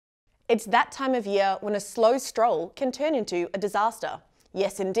It's that time of year when a slow stroll can turn into a disaster.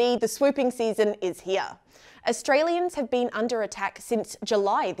 Yes, indeed, the swooping season is here. Australians have been under attack since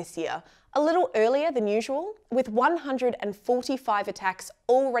July this year, a little earlier than usual, with 145 attacks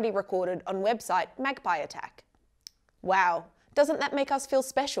already recorded on website Magpie Attack. Wow, doesn't that make us feel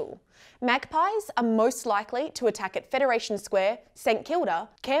special? Magpies are most likely to attack at Federation Square, St Kilda,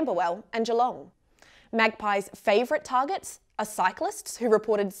 Camberwell and Geelong. Magpie's favourite targets are cyclists who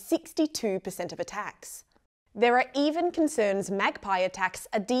reported 62% of attacks. There are even concerns magpie attacks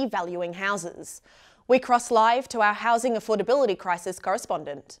are devaluing houses. We cross live to our housing affordability crisis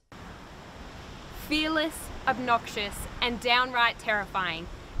correspondent. Fearless, obnoxious and downright terrifying,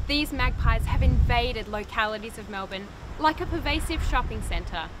 these magpies have invaded localities of Melbourne like a pervasive shopping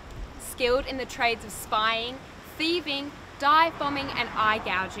centre. Skilled in the trades of spying, thieving, dive bombing and eye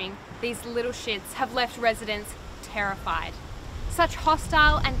gouging, these little shits have left residents terrified. Such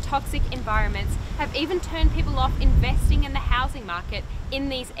hostile and toxic environments have even turned people off investing in the housing market in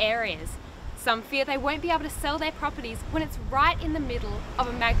these areas. Some fear they won't be able to sell their properties when it's right in the middle of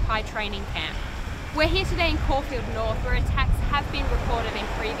a magpie training camp. We're here today in Caulfield North, where attacks have been recorded in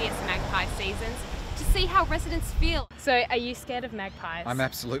previous magpie seasons, to see how residents feel. So are you scared of magpies? I'm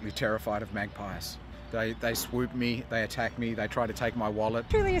absolutely terrified of magpies. They swoop me, they attack me, they try to take my wallet.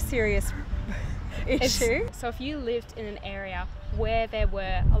 Truly a serious issue. So if you lived in an area where there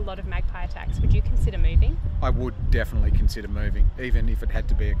were a lot of magpie attacks, would you consider moving? I would definitely consider moving, even if it had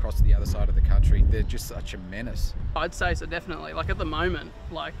to be across the other side of the country. They're just such a menace. I'd say so, definitely. Like at the moment,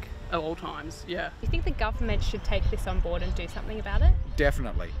 like at all times, yeah. Do you think the government should take this on board and do something about it?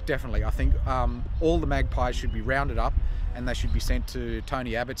 Definitely. I think all the magpies should be rounded up and they should be sent to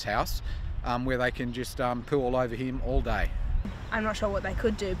Tony Abbott's house where they can just poo all over him all day. I'm not sure what they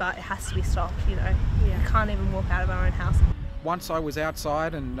could do, but it has to be stopped, you know. We can't even walk out of our own house. Once I was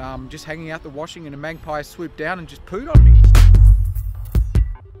outside and just hanging out the washing and a magpie swooped down and just pooed on me.